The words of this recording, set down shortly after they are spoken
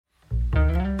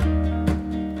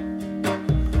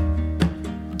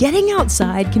Getting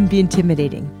outside can be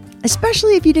intimidating,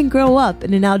 especially if you didn't grow up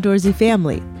in an outdoorsy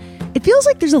family. It feels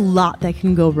like there's a lot that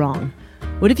can go wrong.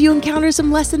 What if you encounter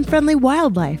some less than friendly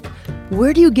wildlife?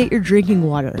 Where do you get your drinking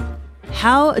water?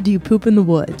 How do you poop in the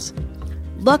woods?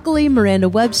 Luckily, Miranda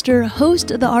Webster,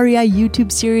 host of the REI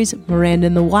YouTube series Miranda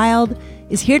in the Wild,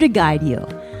 is here to guide you.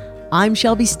 I'm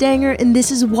Shelby Stanger, and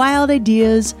this is Wild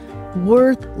Ideas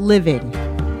Worth Living.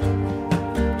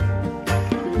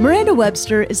 Miranda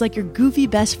Webster is like your goofy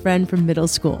best friend from middle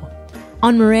school.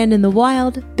 On Miranda in the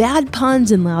Wild, bad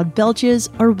puns and loud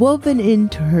belches are woven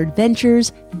into her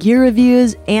adventures, gear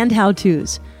reviews, and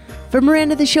how-tos. For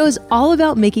Miranda, the show is all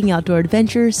about making outdoor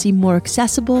adventure seem more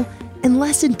accessible and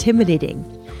less intimidating.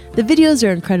 The videos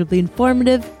are incredibly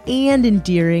informative and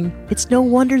endearing. It's no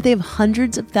wonder they have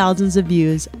hundreds of thousands of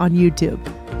views on YouTube.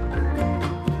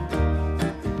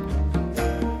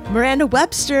 Miranda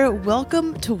Webster,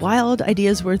 welcome to Wild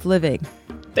Ideas Worth Living.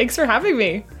 Thanks for having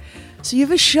me. So you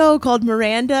have a show called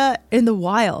Miranda in the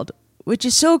Wild, which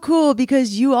is so cool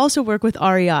because you also work with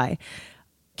REI.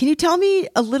 Can you tell me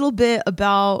a little bit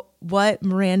about what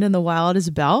Miranda in the Wild is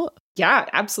about? Yeah,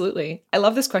 absolutely. I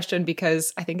love this question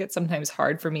because I think it's sometimes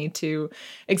hard for me to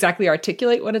exactly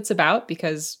articulate what it's about,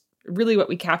 because really what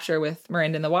we capture with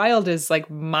Miranda in the Wild is like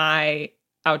my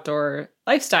outdoor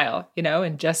lifestyle,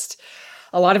 and just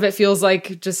a lot of it feels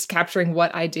like just capturing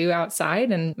what I do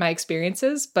outside and my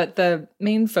experiences. But the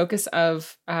main focus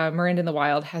of Miranda in the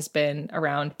Wild has been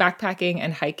around backpacking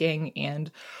and hiking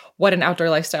and what an outdoor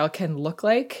lifestyle can look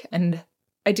like, and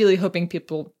ideally hoping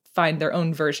people find their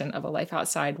own version of a life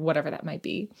outside, whatever that might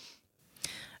be.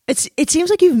 It seems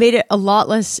like you've made it a lot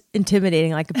less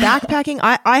intimidating. Like backpacking,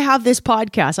 I have this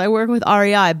podcast. I work with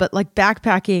REI, but like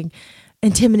backpacking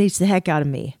intimidates the heck out of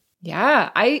me. Yeah,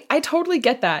 I totally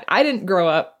get that. I didn't grow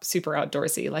up super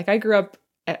outdoorsy. Like I grew up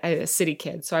a city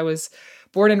kid. So I was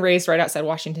born and raised right outside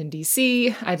Washington,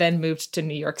 D.C. I then moved to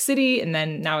New York City, and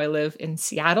then now I live in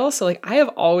Seattle. So like I have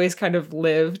always kind of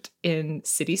lived in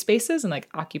city spaces and like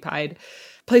occupied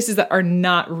places that are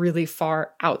not really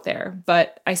far out there.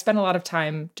 But I spent a lot of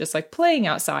time just like playing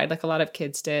outside, like a lot of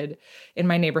kids did in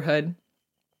my neighborhood.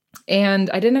 And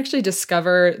I didn't actually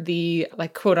discover the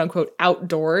like quote unquote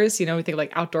outdoors, we think of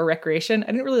like outdoor recreation. I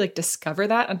didn't really like discover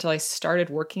that until I started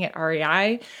working at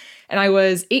REI. And I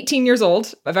was 18 years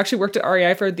old. I've actually worked at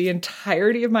REI for the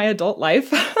entirety of my adult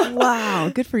life. Wow,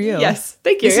 good for you. Yes,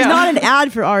 thank you. This is not an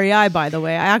ad for REI, by the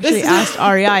way. I actually asked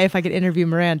REI if I could interview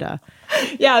Miranda.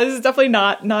 Yeah, this is definitely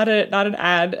not an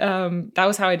ad. That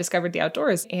was how I discovered the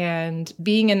outdoors. And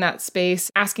being in that space,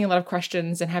 asking a lot of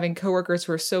questions and having coworkers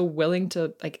who are so willing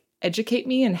to like educate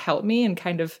me and help me and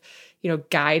kind of,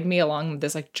 guide me along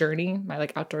this like journey, my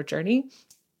like outdoor journey.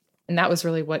 And that was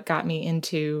really what got me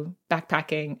into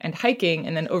backpacking and hiking.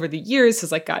 And then over the years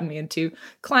has like gotten me into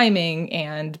climbing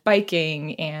and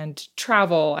biking and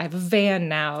travel. I have a van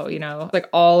now, like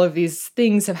all of these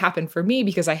things have happened for me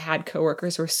because I had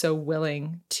coworkers who were so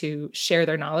willing to share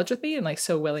their knowledge with me and like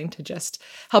so willing to just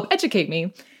help educate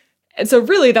me. And so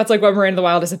really that's like what Miranda in the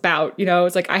Wild is about.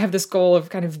 It's like I have this goal of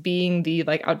kind of being the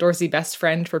like outdoorsy best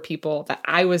friend for people that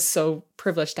I was so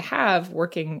privileged to have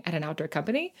working at an outdoor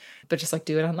company, but just like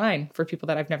do it online for people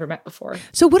that I've never met before.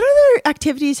 So what other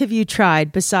activities have you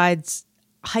tried besides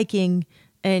hiking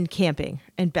and camping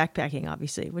and backpacking,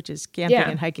 obviously, which is camping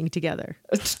and hiking together?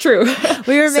 It's true.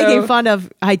 We were making fun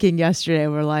of hiking yesterday.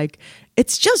 We're like,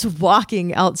 it's just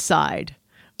walking outside.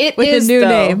 It with is, a new though.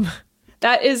 name.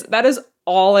 That is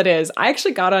all it is. I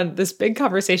actually got on this big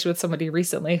conversation with somebody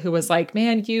recently who was like,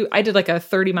 man, I did like a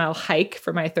 30-mile hike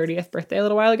for my 30th birthday a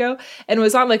little while ago, and it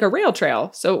was on like a rail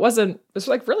trail. So it was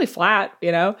like really flat,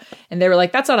 and they were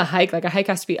like, that's not a hike. Like a hike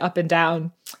has to be up and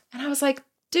down. And I was like,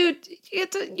 dude,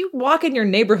 you walk in your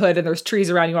neighborhood and there's trees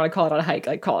around. You want to call it a hike?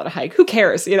 Like call it a hike. Who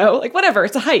cares? Like whatever,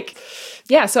 it's a hike.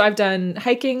 Yeah. So I've done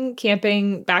hiking,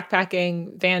 camping,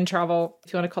 backpacking, van travel,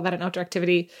 if you want to call that an outdoor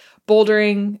activity,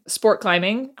 bouldering, sport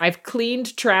climbing. I've cleaned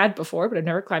trad before, but I've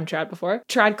never climbed trad before.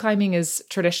 Trad climbing is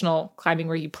traditional climbing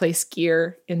where you place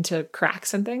gear into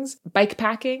cracks and things. Bike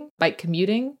packing, bike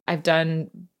commuting. I've done,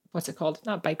 what's it called?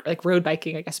 Not bike, like road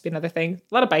biking, I guess would be another thing.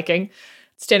 A lot of biking.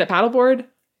 Stand-up paddleboard,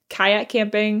 kayak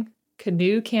camping,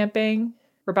 canoe camping.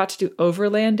 We're about to do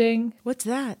overlanding. What's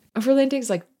that? Overlanding is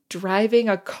like driving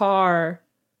a car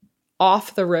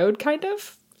off the road, kind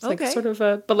of. It's like sort of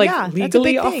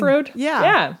legally off-road.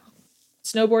 Yeah.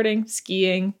 Snowboarding,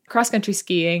 skiing, cross-country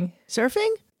skiing. Surfing?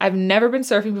 I've never been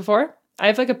surfing before. I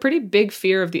have like a pretty big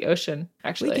fear of the ocean,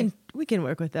 actually. We can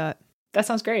work with that. That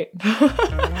sounds great.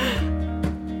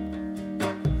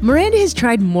 Miranda has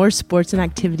tried more sports and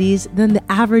activities than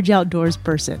the average outdoors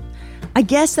person. I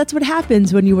guess that's what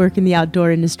happens when you work in the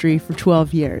outdoor industry for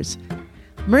 12 years.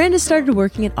 Miranda started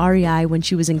working at REI when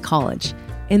she was in college.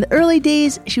 In the early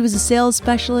days, she was a sales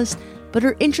specialist, but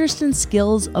her interest and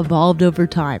skills evolved over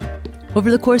time. Over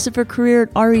the course of her career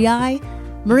at REI,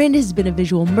 Miranda has been a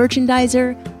visual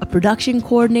merchandiser, a production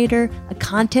coordinator, a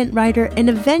content writer, and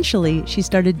eventually she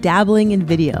started dabbling in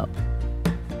video.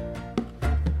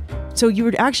 So you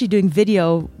were actually doing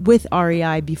video with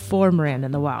REI before Miranda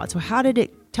in the Wild. So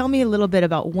tell me a little bit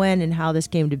about when and how this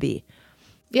came to be.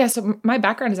 Yeah, so my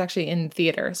background is actually in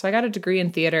theater. So I got a degree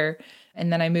in theater,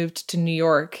 and then I moved to New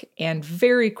York and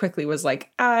very quickly was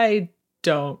like, I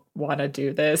don't want to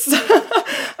do this.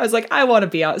 I was like, I want to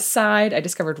be outside. I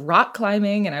discovered rock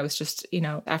climbing, and I was just,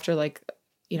 after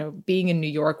being in New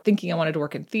York, thinking I wanted to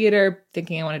work in theater,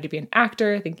 thinking I wanted to be an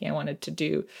actor, thinking I wanted to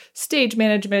do stage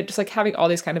management, just like having all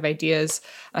these kind of ideas.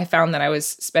 I found that I was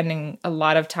spending a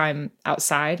lot of time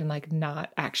outside and like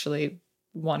not actually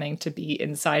wanting to be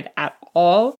inside at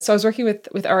all. So I was working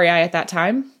with REI at that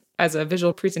time as a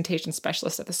visual presentation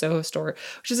specialist at the Soho store,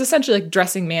 which is essentially like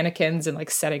dressing mannequins and like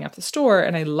setting up the store.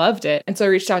 And I loved it. And so I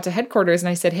reached out to headquarters and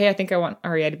I said, hey, I think I want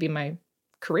REI to be my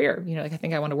career. I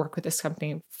think I want to work with this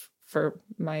company for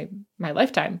my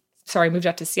lifetime. So I moved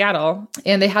out to Seattle,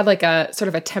 and they had like a sort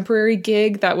of a temporary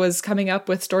gig that was coming up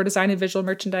with store design and visual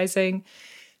merchandising.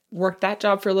 Worked that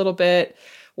job for a little bit.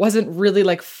 Wasn't really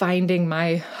like finding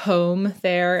my home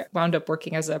there. Wound up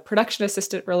working as a production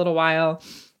assistant for a little while.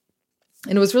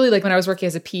 And it was really like when I was working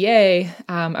as a PA,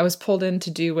 I was pulled in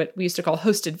to do what we used to call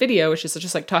hosted video, which is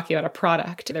just like talking about a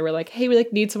product. They were like, hey, we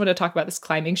like need someone to talk about this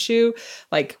climbing shoe.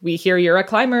 Like, we hear you're a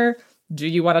climber. Do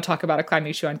you want to talk about a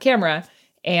climbing shoe on camera?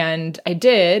 And I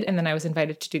did. And then I was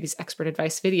invited to do these expert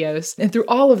advice videos. And through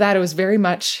all of that,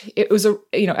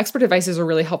 expert advice is a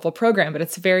really helpful program, but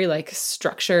it's very like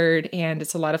structured, and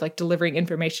it's a lot of like delivering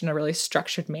information in a really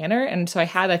structured manner. And so I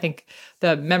had, I think,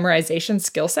 the memorization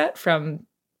skill set from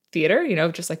theater,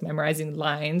 just like memorizing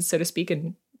lines, so to speak,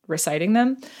 and reciting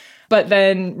them. But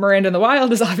then Miranda in the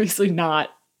Wild is obviously not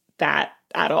that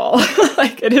at all.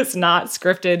 Like, it is not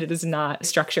scripted. It is not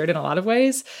structured in a lot of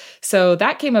ways. So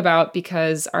that came about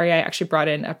because REI actually brought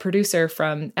in a producer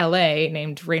from LA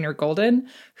named Rainer Golden,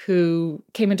 who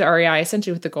came into REI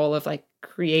essentially with the goal of like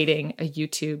creating a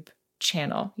YouTube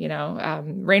channel.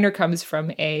 Rainer comes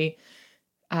from a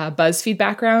BuzzFeed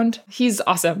background. He's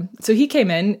awesome. So he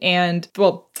came in and,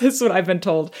 well, this is what I've been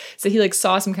told. So he like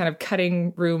saw some kind of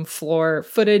cutting room floor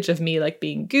footage of me like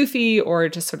being goofy or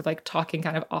just sort of like talking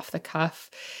kind of off the cuff.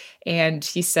 And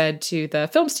he said to the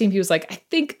films team, he was like, I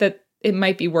think that it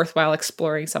might be worthwhile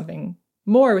exploring something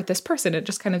more with this person and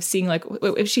just kind of seeing like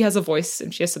if she has a voice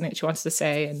and she has something that she wants to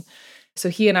say. And so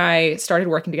he and I started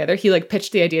working together. He like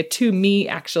pitched the idea to me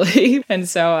actually. And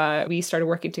so we started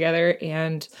working together,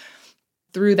 and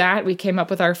through that, we came up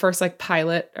with our first like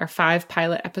 5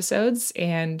 pilot episodes,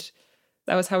 and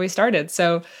that was how we started.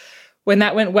 So when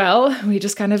that went well, we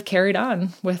just kind of carried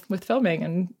on with filming,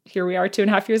 and here we are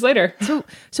 2.5 years later.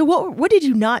 So what did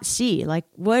you not see? Like,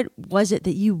 what was it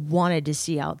that you wanted to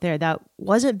see out there that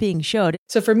wasn't being showed?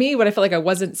 So for me, what I felt like I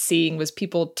wasn't seeing was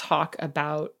people talk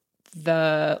about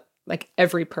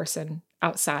every person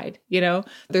outside,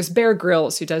 There's Bear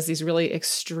Grylls, who does these really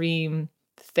extreme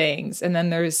things. And then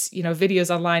there's, videos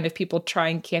online of people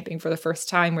trying camping for the first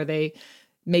time where they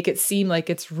make it seem like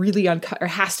it's really or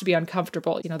has to be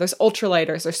uncomfortable. There's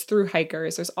ultralighters, there's thru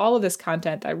hikers, there's all of this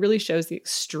content that really shows the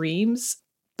extremes.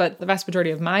 But the vast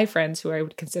majority of my friends who I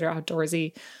would consider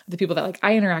outdoorsy, the people that like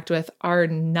I interact with, are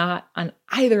not on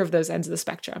either of those ends of the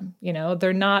spectrum.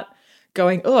 They're not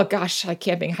going, oh gosh, like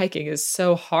camping, hiking is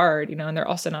so hard, and they're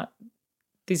also not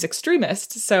these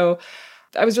extremists. So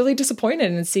I was really disappointed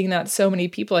in seeing that so many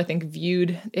people, I think,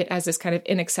 viewed it as this kind of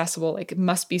inaccessible, like it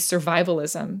must be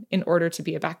survivalism in order to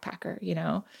be a backpacker,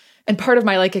 And part of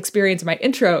my like experience, my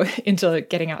intro into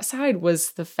getting outside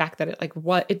was the fact that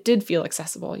it did feel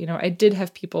accessible. I did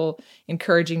have people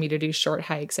encouraging me to do short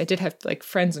hikes. I did have like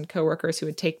friends and coworkers who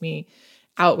would take me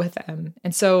out with them.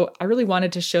 And so I really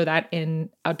wanted to show that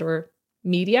in outdoor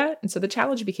media. And so the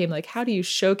challenge became like, how do you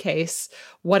showcase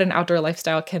what an outdoor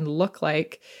lifestyle can look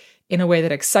like in a way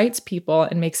that excites people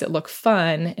and makes it look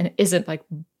fun and isn't like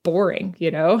boring,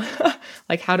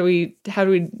 Like how do we,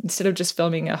 instead of just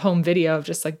filming a home video of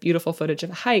just like beautiful footage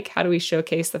of a hike, how do we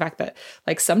showcase the fact that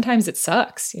like sometimes it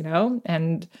sucks,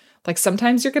 and like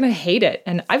sometimes you're going to hate it.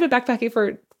 And I've been backpacking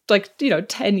for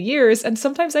 10 years, and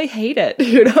sometimes I hate it,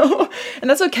 and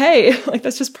that's okay. Like,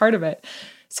 that's just part of it.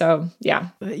 So yeah.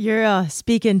 You're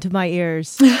speaking to my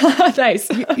ears. Nice.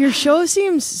 Your show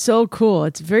seems so cool.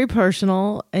 It's very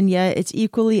personal, and yet it's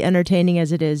equally entertaining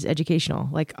as it is educational.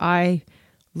 Like, I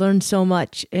learned so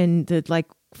much in the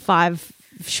 5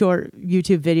 short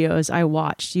YouTube videos I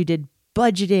watched. You did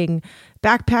budgeting,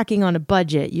 backpacking on a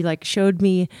budget. You showed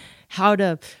me how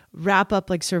to wrap up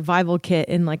survival kit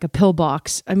in a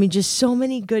pillbox. I mean, just so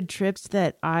many good trips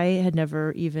that I had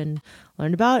never even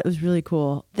learned about. It was really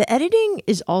cool. The editing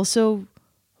is also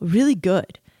really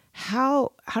good.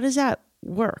 How does that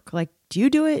work? Do you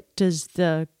do it? Does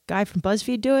the guy from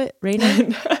BuzzFeed do it,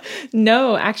 Raina?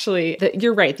 No, actually,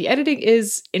 you're right. The editing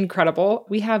is incredible.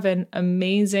 We have an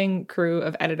amazing crew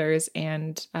of editors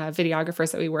and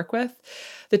videographers that we work with.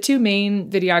 The 2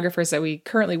 main videographers that we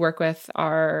currently work with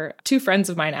are 2 friends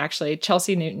of mine, actually.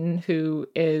 Chelsea Newton,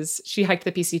 she hiked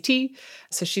the PCT,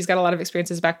 so she's got a lot of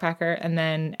experience as a backpacker. And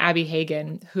then Abby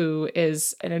Hagen, who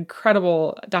is an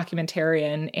incredible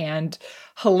documentarian and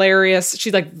hilarious.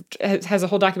 She has a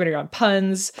whole documentary on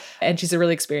puns, and she's a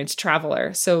really experienced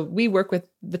traveler. So we work with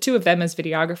the 2 of them as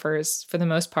videographers for the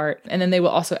most part. And then they will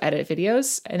also edit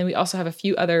videos. And then we also have a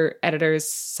few other editors,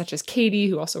 such as Katie,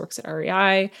 who also works at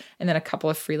REI, and then a couple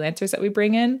of freelancers that we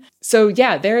bring in. So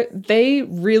yeah, they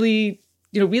really,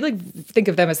 we think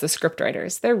of them as the script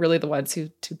writers. They're really the ones who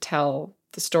tell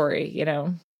the story,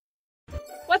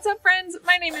 What's up, friends?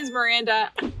 My name is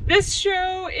Miranda. This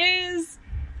show is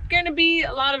going to be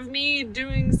a lot of me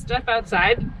doing stuff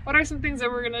outside. What are some things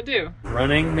that we're going to do?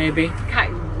 Running, maybe?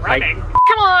 Running.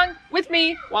 Come along with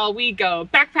me while we go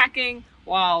backpacking,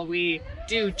 while we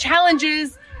do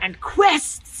challenges and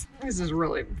quests. This is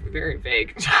really very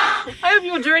vague. I hope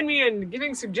you'll join me in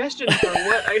giving suggestions for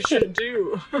what I should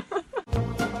do.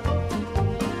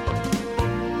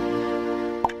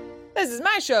 This is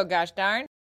my show, gosh darn.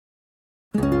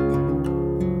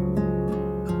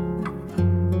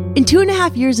 In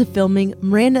 2.5 years of filming,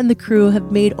 Miranda and the crew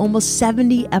have made almost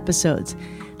 70 episodes.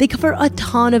 They cover a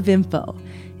ton of info.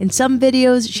 In some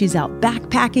videos, she's out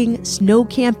backpacking, snow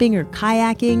camping, or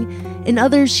kayaking. In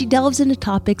others, she delves into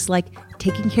topics like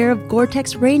taking care of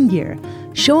Gore-Tex rain gear,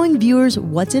 showing viewers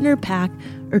what's in her pack,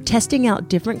 or testing out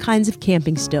different kinds of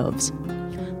camping stoves.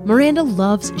 Miranda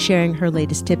loves sharing her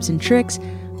latest tips and tricks,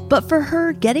 but for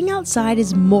her, getting outside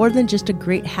is more than just a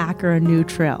great hack or a new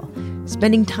trail.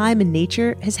 Spending time in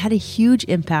nature has had a huge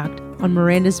impact on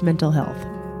Miranda's mental health.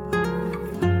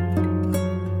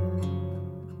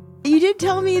 You did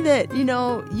tell me that,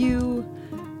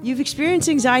 you've experienced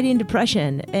anxiety and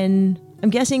depression, and I'm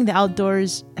guessing the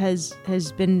outdoors has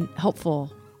been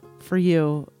helpful for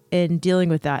you in dealing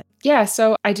with that. Yeah,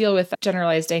 so I deal with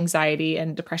generalized anxiety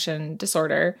and depression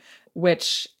disorder,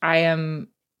 which I'm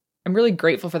really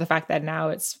grateful for the fact that now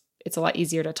it's a lot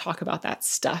easier to talk about that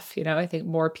stuff. I think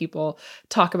more people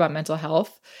talk about mental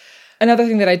health. Another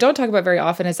thing that I don't talk about very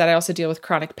often is that I also deal with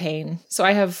chronic pain. So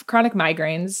I have chronic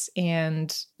migraines,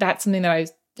 and that's something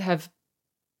that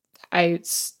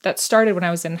that started when I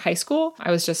was in high school.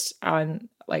 I was just on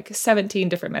 17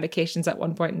 different medications at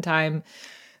one point in time.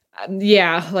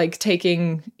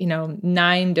 Taking,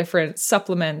 9 different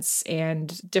supplements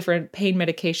and different pain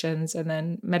medications, and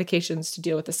then medications to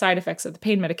deal with the side effects of the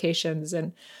pain medications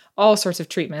and all sorts of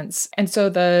treatments. And so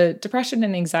the depression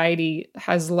and anxiety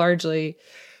has largely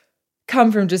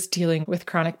come from just dealing with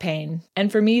chronic pain.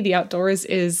 And for me, the outdoors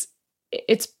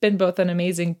it's been both an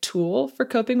amazing tool for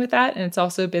coping with that, and it's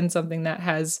also been something that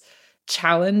has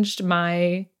challenged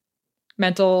my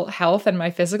mental health and my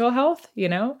physical health.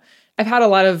 I've had a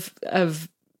lot of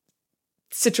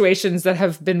situations that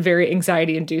have been very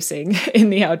anxiety inducing in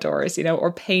the outdoors,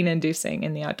 or pain inducing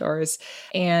in the outdoors.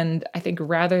 And I think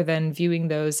rather than viewing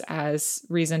those as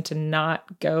reason to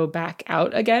not go back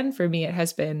out again, for me, it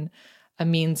has been a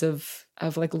means of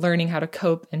learning how to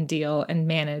cope and deal and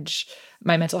manage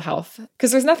my mental health.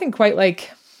 Because there's nothing quite like,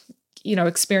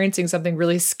 experiencing something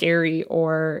really scary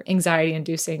or anxiety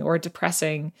inducing or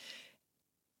depressing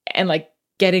and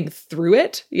getting through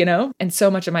it, and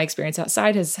so much of my experience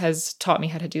outside has taught me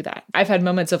how to do that. I've had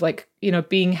moments of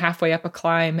being halfway up a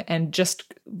climb and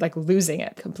just losing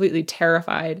it, completely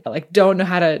terrified, don't know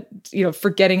how to,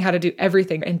 forgetting how to do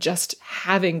everything, and just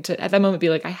having to, at that moment, be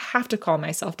I have to calm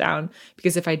myself down,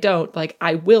 because if I don't,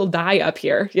 I will die up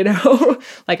here,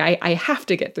 I have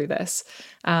to get through this.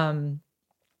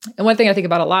 And one thing I think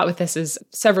about a lot with this is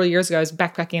several years ago, I was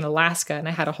backpacking in Alaska, and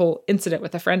I had a whole incident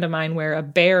with a friend of mine where a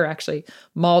bear actually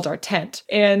mauled our tent.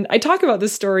 And I talk about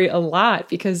this story a lot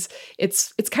because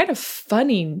it's kind of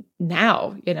funny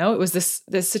now. It was this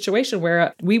situation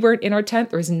where we weren't in our tent.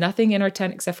 There was nothing in our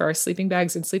tent except for our sleeping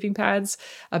bags and sleeping pads.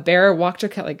 A bear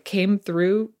came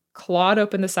through, clawed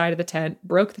open the side of the tent,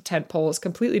 broke the tent poles,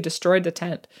 completely destroyed the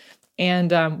tent.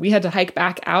 And we had to hike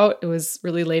back out. It was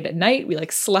really late at night. We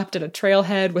like slept at a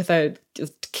trailhead with a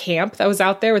camp that was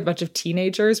out there with a bunch of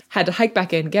teenagers. Had to hike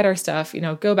back in, get our stuff,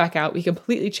 go back out. We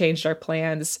completely changed our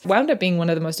plans. Wound up being one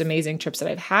of the most amazing trips that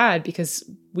I've had because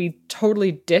we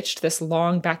totally ditched this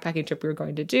long backpacking trip we were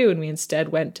going to do. And we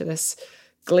instead went to this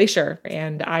glacier,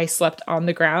 and I slept on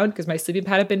the ground because my sleeping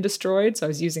pad had been destroyed. So I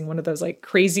was using one of those like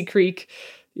Crazy Creek,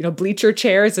 bleacher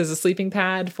chairs as a sleeping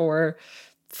pad for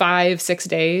 5-6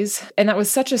 days. And that was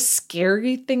such a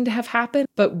scary thing to have happen.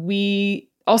 But we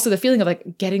also, the feeling of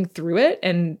like getting through it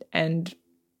and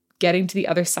getting to the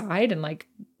other side and like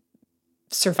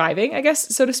surviving, I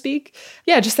guess, so to speak.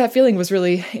 Yeah, just that feeling was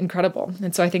really incredible.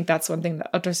 And so I think that's one thing that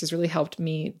outdoors has really helped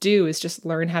me do is just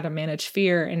learn how to manage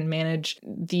fear and manage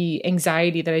the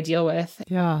anxiety that I deal with.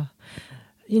 Yeah.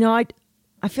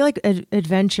 I feel like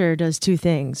adventure does two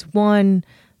things. One,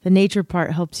 the nature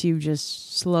part helps you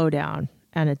just slow down.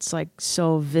 And it's like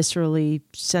so viscerally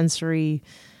sensory.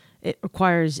 It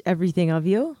requires everything of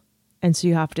you. And so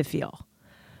you have to feel.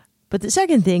 But the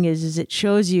second thing is it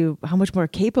shows you how much more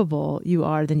capable you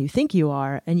are than you think you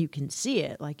are. And you can see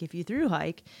it. Like if you thru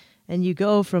hike and you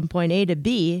go from point A to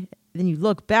B, then you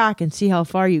look back and see how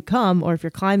far you come. Or if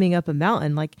you're climbing up a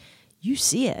mountain, like you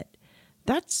see it.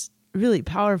 That's really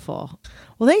powerful.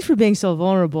 Well, thanks for being so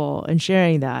vulnerable and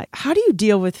sharing that. How do you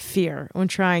deal with fear when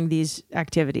trying these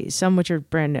activities, some which are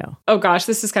brand new? Oh gosh,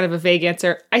 this is kind of a vague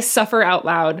answer. I suffer out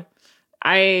loud.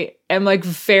 I am like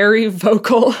very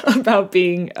vocal about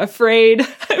being afraid.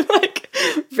 I'm like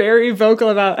very vocal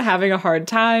about having a hard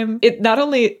time. It not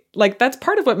only like that's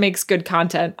part of what makes good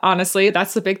content. Honestly,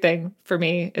 that's the big thing for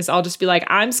me is I'll just be like,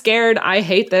 I'm scared. I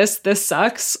hate this. This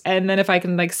sucks. And then if I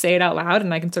can like say it out loud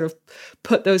and I can sort of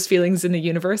put those feelings in the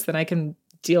universe, then I can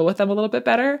deal with them a little bit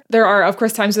better. There are, of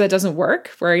course, times where that doesn't work,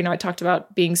 where, I talked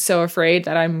about being so afraid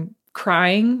that I'm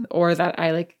crying or that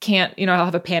I like can't, I'll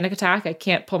have a panic attack. I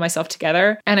can't pull myself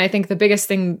together. And I think the biggest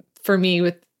thing for me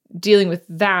with dealing with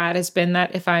that has been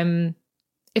that if I'm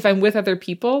with other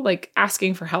people, like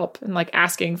asking for help and like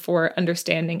asking for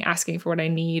understanding, asking for what I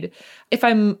need. If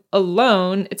I'm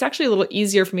alone, it's actually a little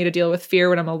easier for me to deal with fear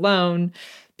when I'm alone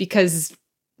because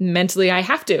mentally I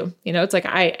have to, it's like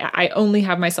I only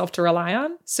have myself to rely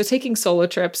on. So taking solo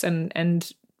trips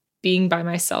and being by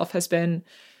myself has been,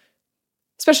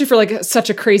 especially for like such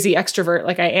a crazy extrovert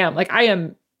like I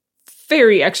am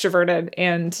very extroverted,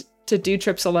 and to do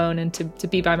trips alone and to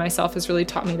be by myself has really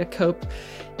taught me to cope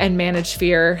and manage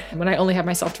fear when I only have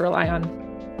myself to rely on.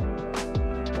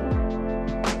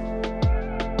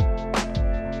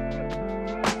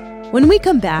 When we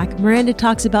come back, Miranda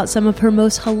talks about some of her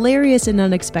most hilarious and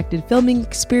unexpected filming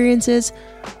experiences,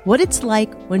 what it's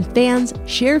like when fans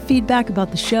share feedback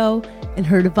about the show, and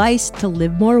her advice to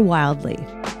live more wildly.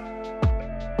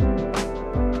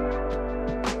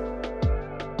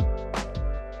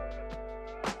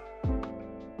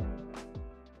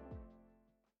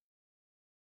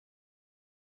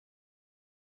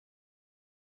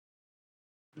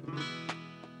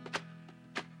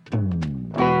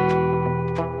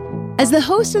 As the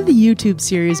host of the YouTube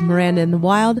series Miranda in the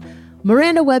Wild,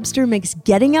 Miranda Webster makes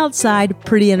getting outside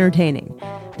pretty entertaining.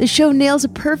 The show nails a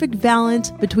perfect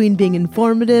balance between being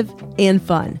informative and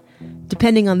fun.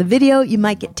 Depending on the video, you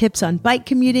might get tips on bike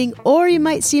commuting, or you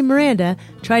might see Miranda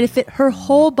try to fit her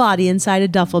whole body inside a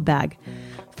duffel bag.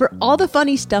 For all the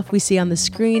funny stuff we see on the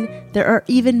screen, there are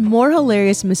even more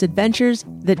hilarious misadventures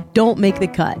that don't make the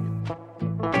cut.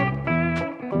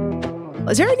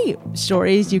 Is there any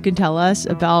stories you can tell us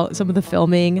about some of the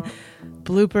filming,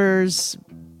 bloopers,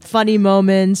 funny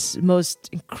moments, most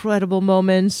incredible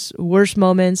moments, worst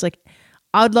moments? Like,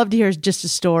 I would love to hear just a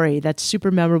story that's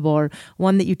super memorable or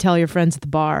one that you tell your friends at the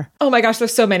bar. Oh my gosh,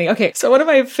 there's so many. Okay, so one of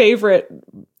my favorite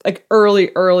like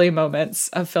early moments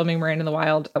of filming Miranda in the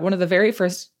Wild, one of the very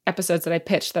first episodes that I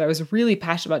pitched that I was really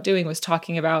passionate about doing was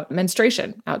talking about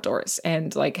menstruation outdoors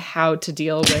and like how to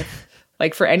deal with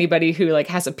like for anybody who like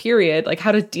has a period, like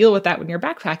how to deal with that when you're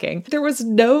backpacking. There was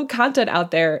no content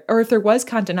out there, or if there was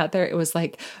content out there, it was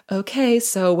like, okay,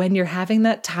 so when you're having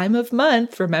that time of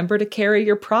month, remember to carry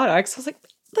your products. I was like,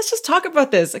 let's just talk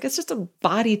about this. Like, it's just a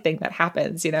body thing that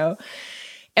happens, And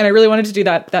I really wanted to do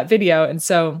that video. And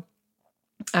so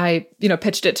I,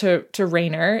 pitched it to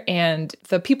Rainer, and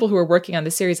the people who were working on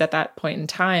the series at that point in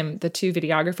time, the two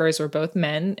videographers were both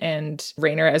men, and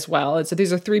Rainer as well. And so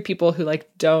these are three people who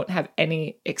like don't have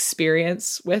any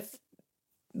experience with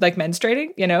like menstruating,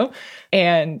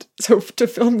 And so to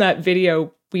film that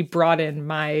video we brought in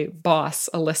my boss,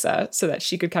 Alyssa, so that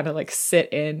she could kind of like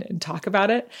sit in and talk about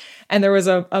it. And there was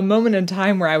a moment in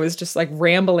time where I was just like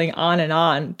rambling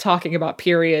on, talking about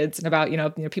periods and about,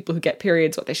 people who get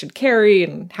periods, what they should carry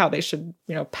and how they should,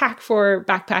 pack for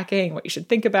backpacking, what you should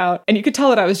think about. And you could tell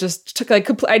that I was just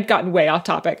I'd gotten way off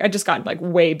topic. I'd just gotten like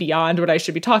way beyond what I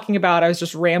should be talking about. I was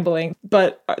just rambling.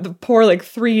 But the poor like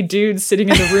 3 dudes sitting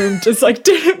in the room just like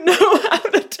didn't know how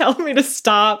to tell me to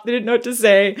stop. They didn't know what to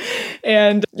say.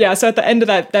 And yeah, so at the end of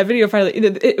that video, finally,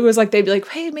 it was like, they'd be like,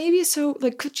 hey, maybe so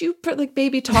like, could you like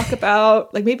maybe talk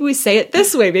about like, maybe we say it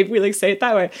this way, maybe we like say it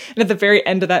that way. And at the very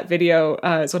end of that video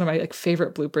is one of my like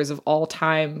favorite bloopers of all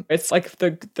time. It's like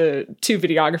the 2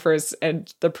 videographers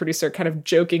and the producer kind of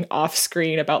joking off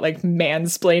screen about like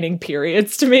mansplaining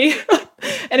periods to me.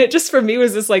 And it just, for me,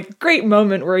 was this like great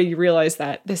moment where you realize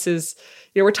that this is,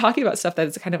 we're talking about stuff that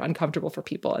is kind of uncomfortable for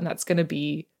people, and that's going to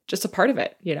be just a part of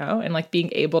it, and like being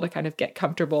able to kind of get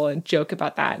comfortable and joke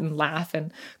about that and laugh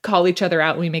and call each other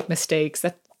out when we make mistakes.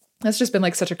 That's just been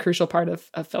like such a crucial part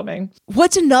of filming.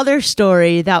 What's another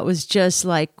story that was just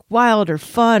like wild or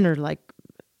fun or like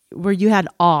where you had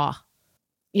awe?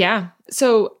 Yeah.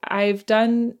 So I've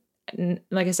done,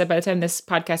 like I said, by the time this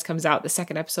podcast comes out, the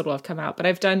second episode will have come out, but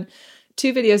I've done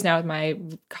 2 videos now with my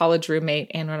college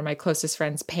roommate and one of my closest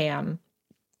friends, Pam.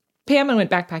 Pam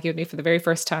went backpacking with me for the very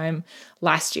first time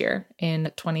last year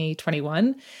in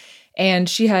 2021. And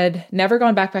she had never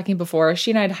gone backpacking before.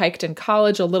 She and I had hiked in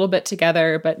college a little bit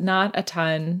together, but not a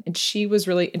ton. And she was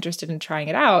really interested in trying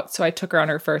it out. So I took her on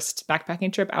her first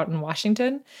backpacking trip out in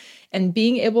Washington. And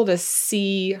being able to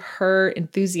see her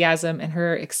enthusiasm and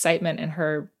her excitement and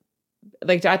her,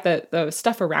 like at the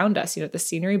stuff around us, the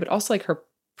scenery, but also like her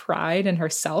pride in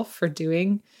herself for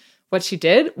doing what she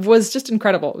did was just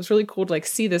incredible. It was really cool to like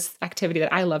see this activity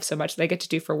that I love so much that I get to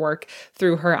do for work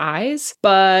through her eyes.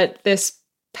 But this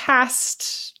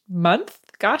past month,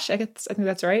 I think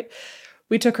that's right,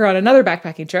 we took her on another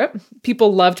backpacking trip.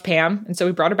 People loved Pam, and so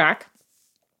we brought her back.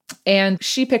 And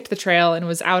she picked the trail and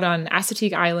was out on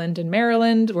Assateague Island in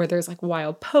Maryland, where there's like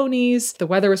wild ponies. The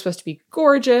weather was supposed to be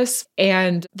gorgeous.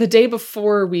 And the day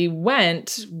before we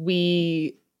went,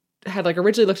 we had like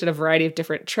originally looked at a variety of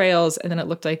different trails, and then it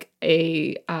looked like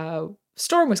a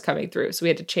storm was coming through. So we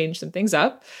had to change some things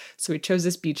up. So we chose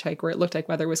this beach hike where it looked like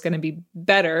weather was going to be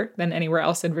better than anywhere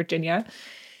else in Virginia.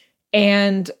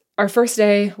 And our first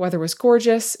day, weather was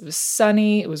gorgeous. It was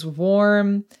sunny. It was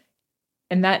warm.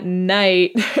 And that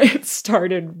night, it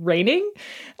started raining.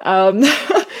 And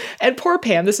poor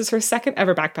Pam, this is her second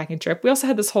ever backpacking trip. We also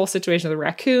had this whole situation with a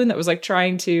raccoon that was like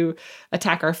trying to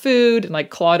attack our food and like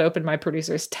clawed open my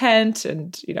producer's tent.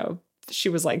 And, she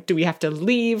was like, do we have to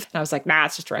leave? And I was like, nah,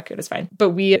 it's just a raccoon. It's fine. But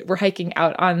we were hiking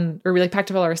out we like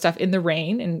packed up all our stuff in the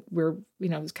rain. And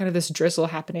it was kind of this drizzle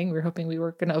happening. We were hoping we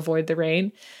were going to avoid the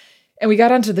rain. And we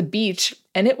got onto the beach,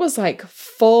 and it was like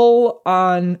full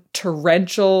on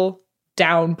torrential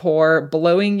downpour,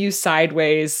 blowing you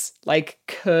sideways, like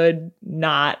could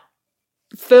not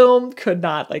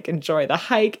like enjoy the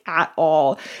hike at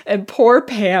all. And poor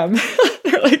Pam,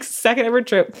 their like second ever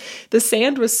trip, the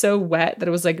sand was so wet that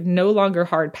it was like no longer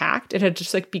hard packed. It had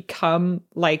just like become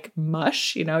like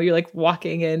mush, you're like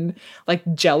walking in like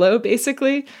jello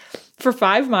basically. For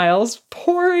 5 miles,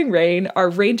 pouring rain, our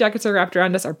rain jackets were wrapped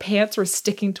around us, our pants were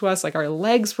sticking to us, like our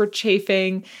legs were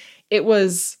chafing. It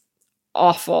was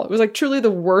awful. It was like truly the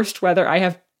worst weather I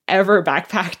have ever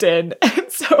backpacked in.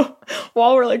 And so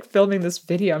while we're like filming this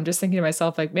video, I'm just thinking to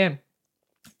myself, like, man,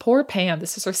 poor Pam,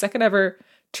 this is her second ever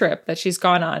trip that she's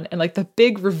gone on. And like the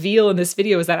big reveal in this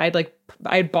video is that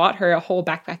I'd bought her a whole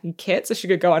backpacking kit so she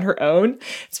could go on her own.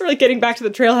 So we're like getting back to the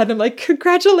trailhead and I'm like,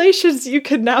 congratulations, you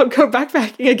can now go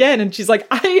backpacking again. And she's like,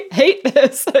 I hate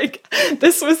this. Like,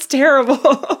 this was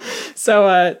terrible.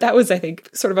 So that was, I think,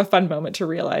 sort of a fun moment to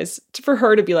realize for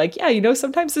her to be like, yeah,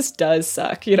 sometimes this does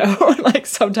suck, like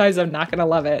sometimes I'm not going to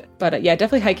love it. But yeah,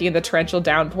 definitely hiking in the torrential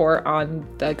downpour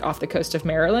off the coast of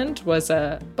Maryland was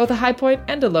both a high point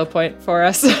and a low point for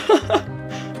us.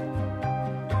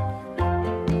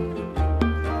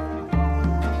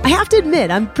 I have to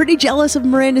admit, I'm pretty jealous of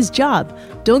Miranda's job.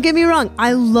 Don't get me wrong,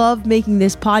 I love making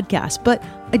this podcast, but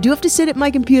I do have to sit at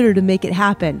my computer to make it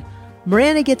happen.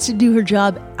 Miranda gets to do her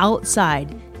job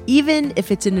outside, even if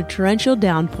it's in a torrential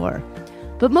downpour.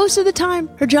 But most of the time,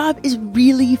 her job is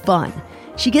really fun.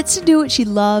 She gets to do what she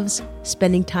loves,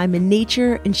 spending time in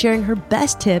nature and sharing her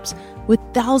best tips with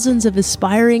thousands of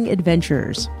aspiring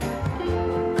adventurers.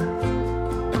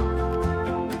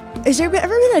 Has there ever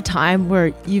been a time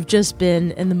where you've just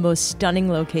been in the most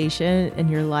stunning location and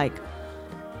you're like,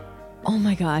 oh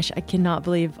my gosh, I cannot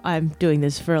believe I'm doing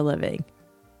this for a living?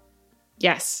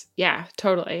 Yes. Yeah,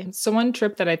 totally. So one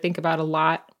trip that I think about a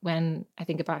lot when I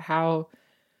think about how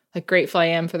like grateful I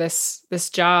am for this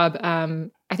job,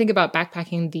 I think about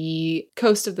backpacking the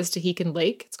coast of the Stehekin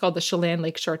Lake. It's called the Chelan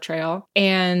Lakeshore Trail.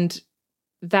 And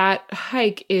that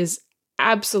hike is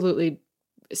absolutely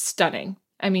stunning.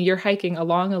 I mean, you're hiking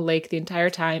along a lake the entire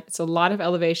time. It's a lot of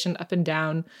elevation up and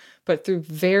down, but through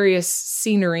various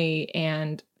scenery,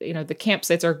 and, you know, the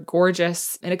campsites are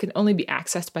gorgeous, and it can only be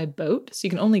accessed by boat. So you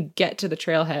can only get to the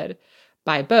trailhead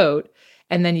by boat,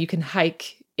 and then you can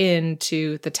hike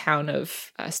into the town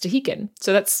of Stehekin.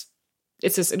 So it's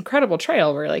this incredible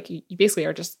trail where like you basically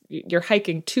are you're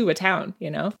hiking to a town, you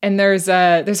know? And there's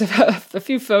a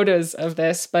few photos of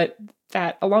this, but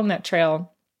that along that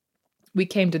trail, we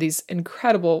came to these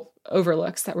incredible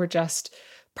overlooks that were just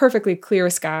perfectly clear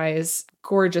skies,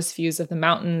 gorgeous views of the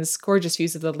mountains, gorgeous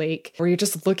views of the lake, where you're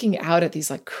just looking out at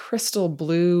these like crystal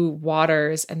blue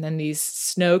waters and then these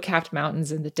snow-capped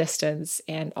mountains in the distance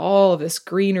and all of this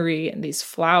greenery and these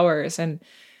flowers. And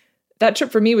that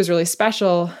trip for me was really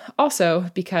special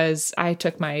also because I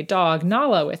took my dog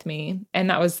Nala with me, and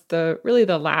that was really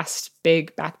the last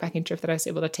big backpacking trip that I was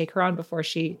able to take her on before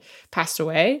she passed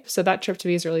away. So that trip to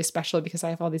me is really special because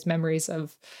I have all these memories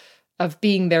of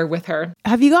being there with her.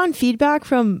 Have you gotten feedback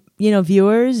from,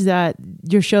 viewers that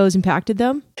your show has impacted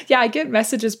them? Yeah, I get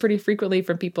messages pretty frequently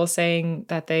from people saying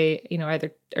that they,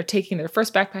 either are taking their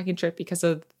first backpacking trip because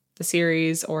of the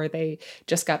series, or they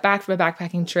just got back from a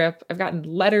backpacking trip. I've gotten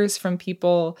letters from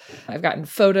people. I've gotten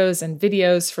photos and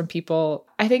videos from people.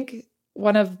 I think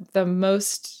one of the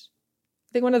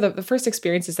first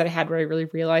experiences that I had where I really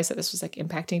realized that this was like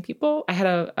impacting people. I had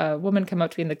a woman come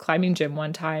up to me in the climbing gym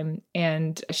one time,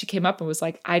 and she came up and was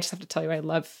like, I just have to tell you, I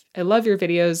love your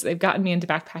videos. They've gotten me into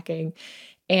backpacking.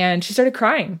 And she started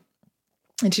crying.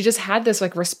 And she just had this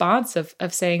like response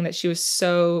of saying that she was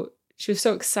so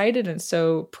excited and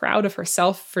so proud of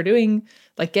herself for getting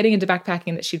into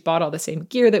backpacking, that she'd bought all the same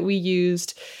gear that we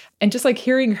used. And just like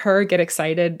hearing her get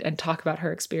excited and talk about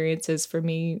her experiences, for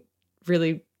me,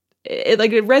 really, it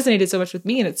resonated so much with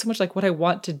me. And it's so much like what I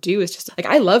want to do is just like,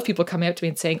 I love people coming up to me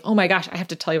and saying, oh my gosh, I have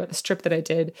to tell you about this trip that I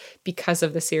did because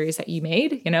of the series that you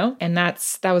made, And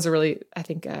that was a really, I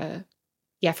think,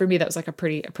 for me, that was like a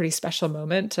pretty special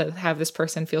moment to have this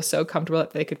person feel so comfortable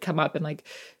that they could come up and like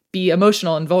be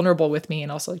emotional and vulnerable with me,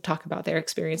 and also like talk about their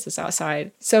experiences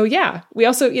outside. So yeah, we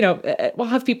also, we'll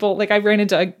have people, like I ran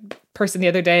into a person the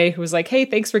other day who was like, hey,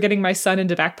 thanks for getting my son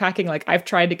into backpacking. Like I've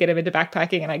tried to get him into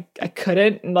backpacking and I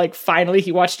couldn't. And like, finally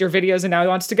he watched your videos and now he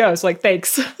wants to go. So like,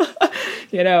 thanks,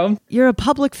 You're a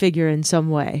public figure in some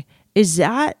way. Is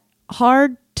that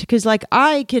hard? Because like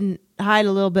I can hide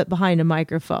a little bit behind a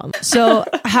microphone. So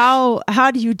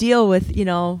how do you deal with,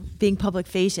 being public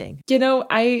facing?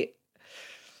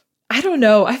 I don't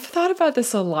know. I've thought about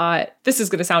this a lot. This is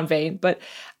going to sound vain, but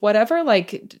whatever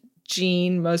like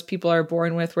gene most people are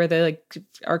born with, where they like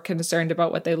are concerned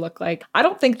about what they look like, I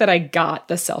don't think that I got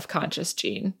the self-conscious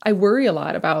gene. I worry a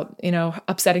lot about,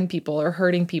 upsetting people or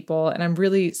hurting people. And I'm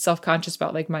really self-conscious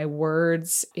about like my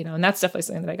words, and that's definitely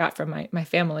something that I got from my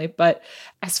family. But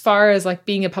as far as like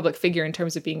being a public figure in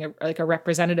terms of being a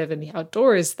representative in the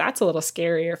outdoors, that's a little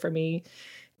scarier for me,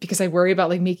 because I worry about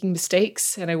like making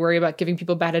mistakes, and I worry about giving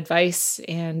people bad advice.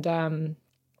 And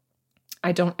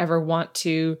I don't ever want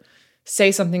to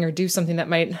say something or do something that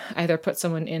might either put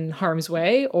someone in harm's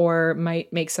way or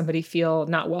might make somebody feel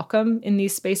not welcome in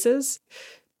these spaces.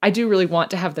 I do really want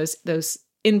to have those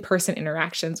in-person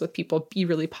interactions with people be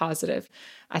really positive.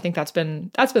 I think that's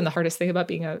been the hardest thing about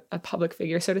being a public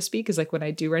figure, so to speak, is like when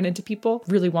I do run into people,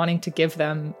 really wanting to give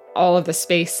them all of the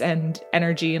space and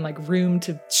energy and like room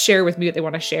to share with me what they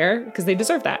want to share, because they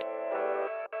deserve that.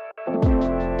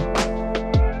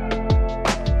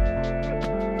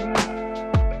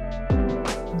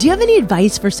 Do you have any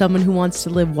advice for someone who wants to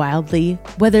live wildly,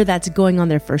 whether that's going on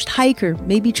their first hike or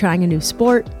maybe trying a new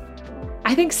sport?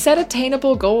 I think set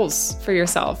attainable goals for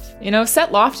yourself.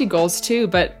 Set lofty goals too,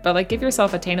 but like give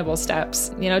yourself attainable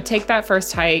steps. Take that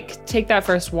first hike, take that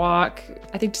first walk.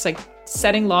 I think just like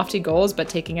setting lofty goals, but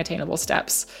taking attainable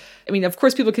steps. I mean, of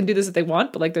course, people can do this if they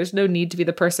want, but like there's no need to be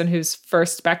the person whose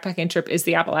first backpacking trip is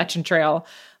the Appalachian Trail.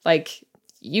 Like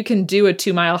you can do a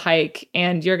 2-mile hike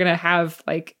and you're going to have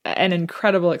like an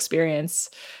incredible experience.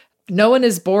 No one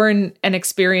is born an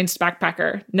experienced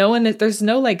backpacker. There's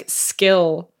no like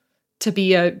skill to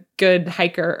be a good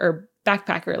hiker or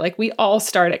backpacker. Like we all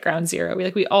start at ground zero.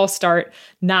 We all start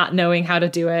not knowing how to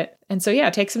do it. And so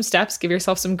yeah, take some steps, give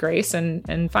yourself some grace,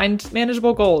 and find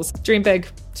manageable goals. Dream big,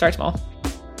 start small.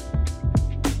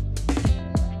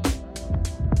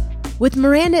 With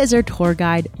Miranda as our tour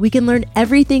guide, we can learn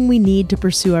everything we need to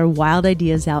pursue our wild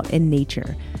ideas out in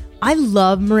nature. I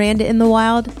love Miranda in the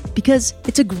Wild because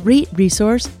it's a great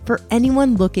resource for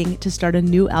anyone looking to start a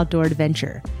new outdoor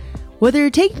adventure. Whether you're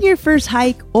taking your first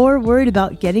hike or worried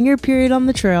about getting your period on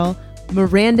the trail,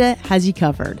 Miranda has you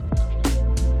covered.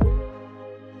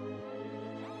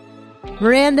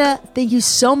 Miranda, thank you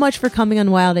so much for coming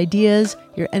on Wild Ideas.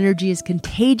 Your energy is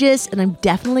contagious, and I'm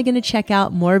definitely going to check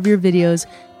out more of your videos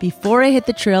before I hit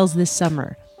the trails this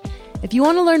summer. If you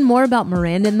want to learn more about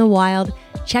Miranda in the Wild,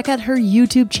 check out her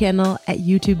YouTube channel at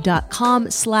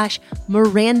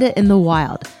youtube.com/Miranda in the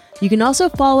Wild. You can also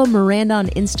follow Miranda on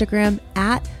Instagram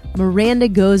at Miranda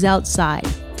Goes Outside.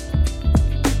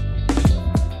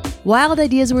 Wild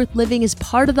Ideas Worth Living is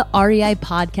part of the REI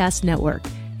Podcast Network.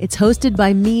 It's hosted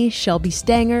by me, Shelby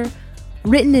Stanger,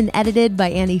 written and edited by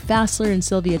Annie Fassler and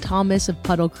Sylvia Thomas of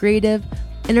Puddle Creative,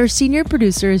 and our senior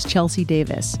producer is Chelsea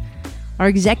Davis. Our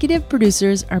executive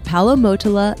producers are Paolo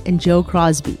Motola and Joe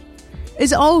Crosby.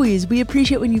 As always, we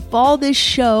appreciate when you follow this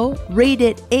show, rate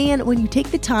it, and when you take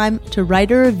the time to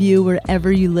write a review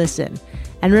wherever you listen.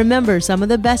 And remember, some of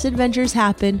the best adventures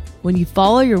happen when you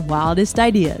follow your wildest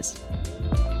ideas.